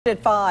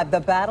At 5,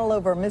 the battle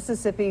over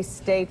Mississippi's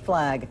state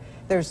flag.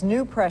 There's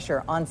new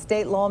pressure on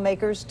state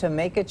lawmakers to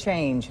make a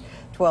change.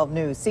 12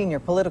 News senior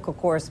political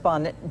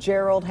correspondent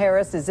Gerald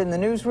Harris is in the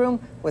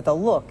newsroom with a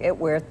look at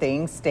where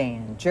things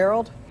stand.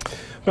 Gerald?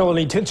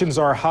 Melanie, tensions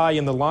are high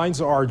and the lines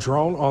are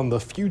drawn on the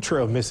future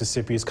of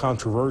Mississippi's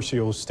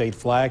controversial state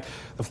flag.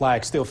 The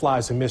flag still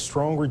flies amid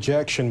strong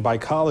rejection by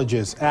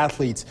colleges,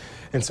 athletes,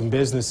 and some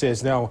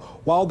businesses. Now,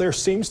 while there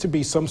seems to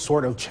be some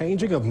sort of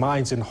changing of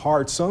minds and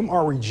hearts, some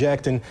are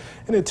rejecting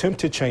an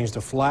attempt to change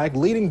the flag.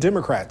 Leading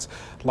Democrats,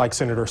 like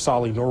Senator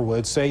Solly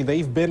Norwood, say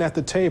they've been at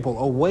the table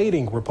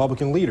awaiting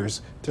Republican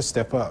leaders to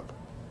step up.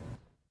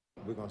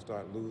 We're going to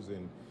start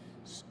losing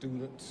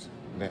students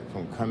that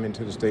from coming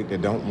to the state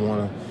that don't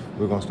want to.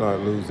 We're going to start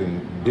losing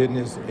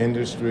business,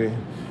 industry,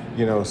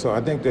 so I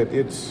think that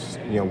it's,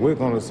 we're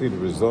going to see the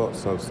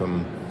results of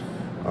some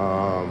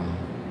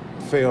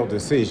failed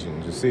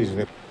decisions.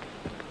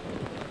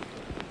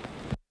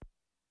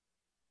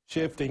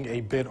 Shifting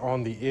a bit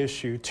on the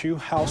issue, two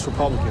House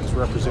Republicans,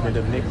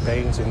 Representative Nick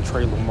Baines and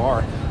Trey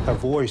Lamar, have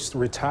voiced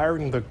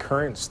retiring the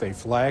current state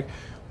flag.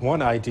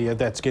 One idea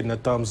that's getting a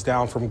thumbs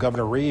down from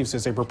Governor Reeves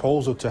is a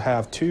proposal to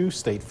have two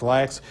state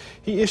flags.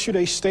 He issued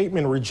a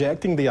statement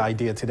rejecting the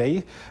idea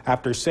today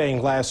after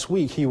saying last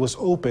week he was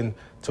open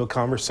to a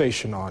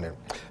conversation on it.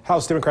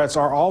 House Democrats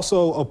are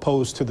also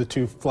opposed to the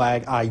two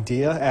flag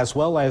idea, as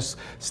well as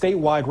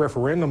statewide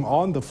referendum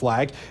on the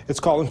flag.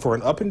 It's calling for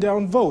an up and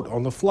down vote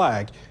on the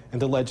flag in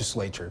the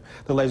legislature.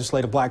 The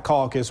Legislative Black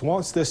Caucus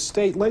wants the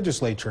state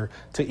legislature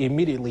to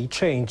immediately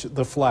change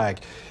the flag.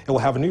 It will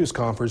have a news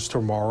conference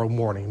tomorrow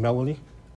morning. Melanie?